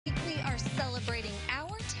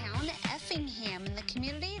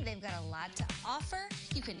offer.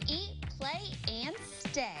 You can eat, play, and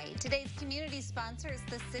stay. Today's community sponsor is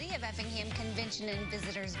the City of Effingham Convention and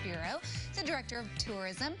Visitors Bureau. The Director of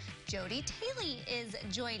Tourism, Jody Taylor, is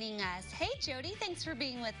joining us. Hey, Jody, thanks for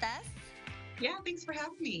being with us. Yeah, thanks for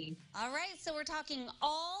having me. All right, so we're talking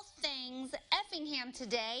all things Effingham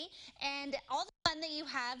today and all the fun that you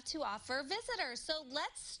have to offer visitors. So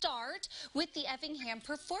let's start with the Effingham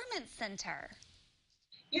Performance Center.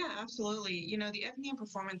 Yeah, absolutely. The Effingham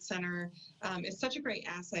Performance Center is such a great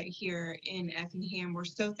asset here in Effingham. We're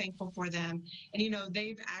so thankful for them. And,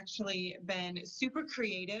 they've actually been super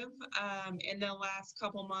creative in the last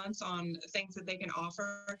couple months on things that they can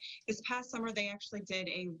offer. This past summer, they actually did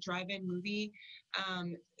a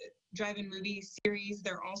um, drive-in movie series.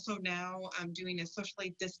 They're also now doing a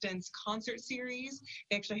socially distanced concert series.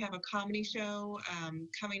 They actually have a comedy show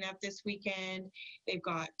coming up this weekend. They've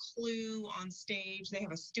got Clue on stage. They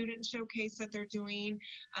have a student showcase that they're doing.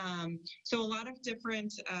 So a lot of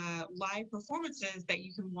different live performances that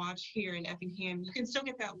you can watch here in Effingham. You can still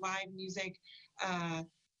get that live music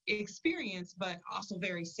experience, but also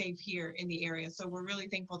very safe here in the area. So we're really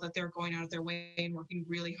thankful that they're going out of their way and working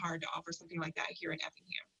really hard to offer something like that here in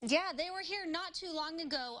Effingham. Yeah, they were here not too long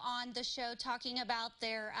ago on the show talking about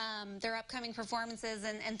their upcoming performances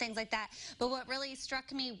and things like that. But what really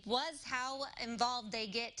struck me was how involved they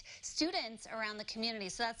get students around the community.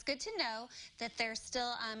 So that's good to know that they're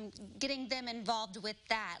still getting them involved with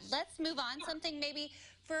that. Let's move on. Something maybe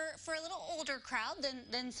for a little older crowd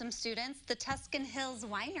than some students, the Tuscan Hills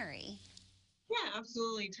Winery. Yeah,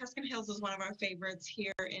 absolutely. Tuscan Hills is one of our favorites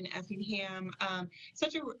here in Effingham.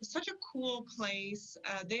 Such a cool place.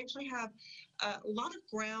 They actually have a lot of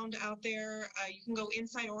ground out there. You can go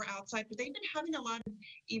inside or outside, but they've been having a lot of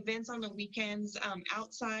events on the weekends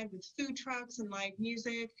outside with food trucks and live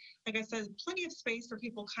music. Like I said, plenty of space for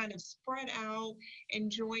people kind of spread out,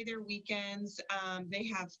 enjoy their weekends. They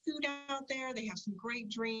have food out there. They have some great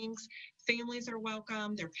drinks. Families are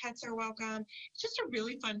welcome. Their pets are welcome. It's just a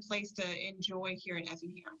really fun place to enjoy here in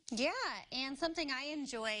Effingham. Yeah, and something I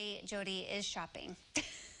enjoy, Jody, is shopping.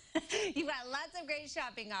 You've got lots of great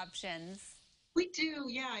shopping options. We do,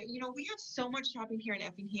 yeah. We have so much shopping here in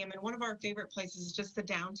Effingham, and one of our favorite places is just the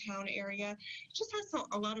downtown area. It just has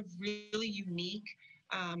a lot of really unique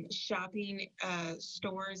shopping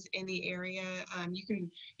stores in the area. You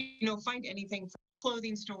can, find anything from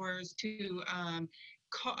clothing stores to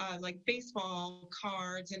like baseball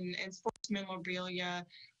cards and sports memorabilia.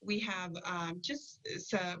 We have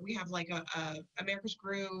we have like a America's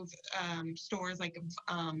Groove stores like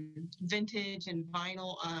vintage and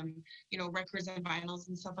vinyl, records and vinyls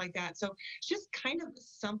and stuff like that. So it's just kind of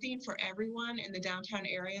something for everyone in the downtown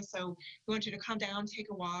area. So we want you to come down, take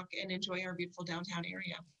a walk, and enjoy our beautiful downtown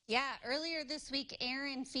area. Yeah, earlier this week,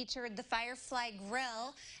 Aaron featured the Firefly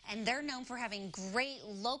Grill, and they're known for having great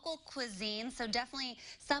local cuisine, so definitely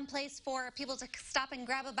some place for people to stop and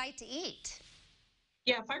grab a bite to eat.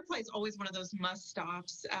 Yeah, Firefly is always one of those must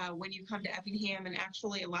stops when you come to Effingham, and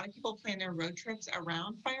actually a lot of people plan their road trips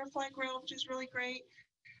around Firefly Grill, which is really great.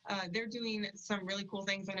 They're doing some really cool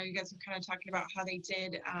things. I know you guys were kind of talking about how they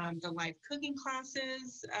did the live cooking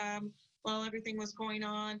classes while everything was going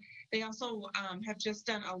on. They also have just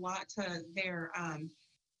done a lot to their,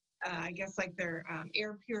 I guess, like their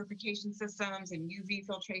air purification systems and UV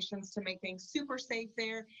filtrations to make things super safe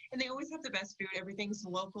there. And they always have the best food. Everything's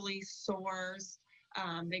locally sourced.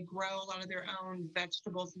 They grow a lot of their own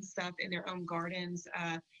vegetables and stuff in their own gardens.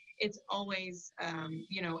 It's always, an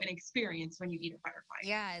experience when you eat a Firefly.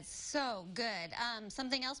 Yeah, it's so good.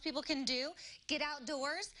 Something else people can do, get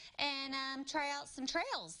outdoors and try out some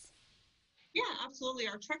trails. Yeah, absolutely.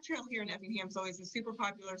 Our truck trail here in Effingham is always a super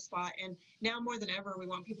popular spot. And now more than ever, we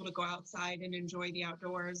want people to go outside and enjoy the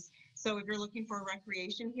outdoors. So if you're looking for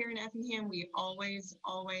recreation here in Effingham, we always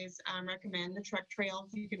recommend the truck trails.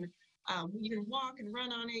 You can walk and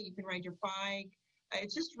run on it. You can ride your bike.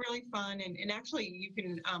 It's just really fun. And actually, you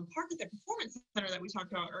can park at the performance center that we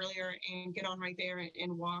talked about earlier and get on right there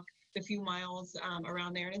and walk the few miles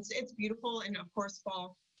around there. And it's beautiful. And of course,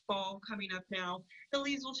 fall coming up now, the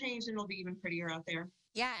leaves will change and it'll be even prettier out there.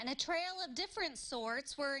 Yeah, and a trail of different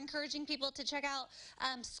sorts. We're encouraging people to check out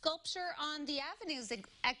Sculpture on the Avenues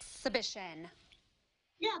exhibition.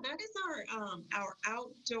 Yeah, that is our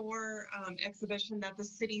outdoor exhibition that the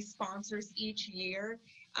city sponsors each year.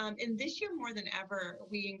 And this year more than ever,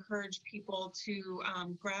 we encourage people to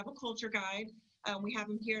grab a culture guide. We have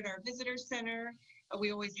them here at our visitor center.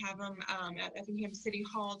 We always have them at Effingham City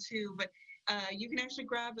Hall too. But you can actually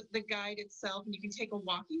grab the guide itself and you can take a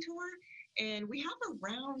walking tour. And we have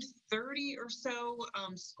around 30 or so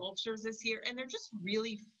sculptures this year, and they're just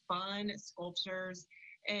really fun sculptures.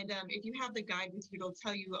 And if you have the guide with you, it'll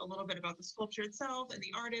tell you a little bit about the sculpture itself and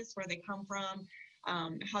the artist, where they come from,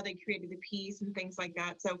 how they created the piece, and things like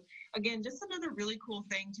that. So again, just another really cool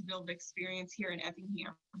thing to build experience here in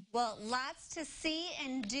Effingham. Well, lots to see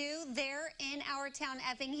and do there in our town,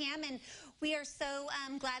 Effingham, and we are so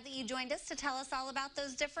glad that you joined us to tell us all about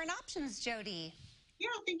those different options, Jody. Yeah,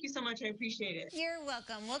 thank you so much. I appreciate it. You're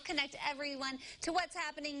welcome. We'll connect everyone to what's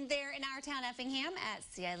happening there in our town, Effingham, at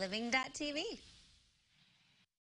CILiving.tv.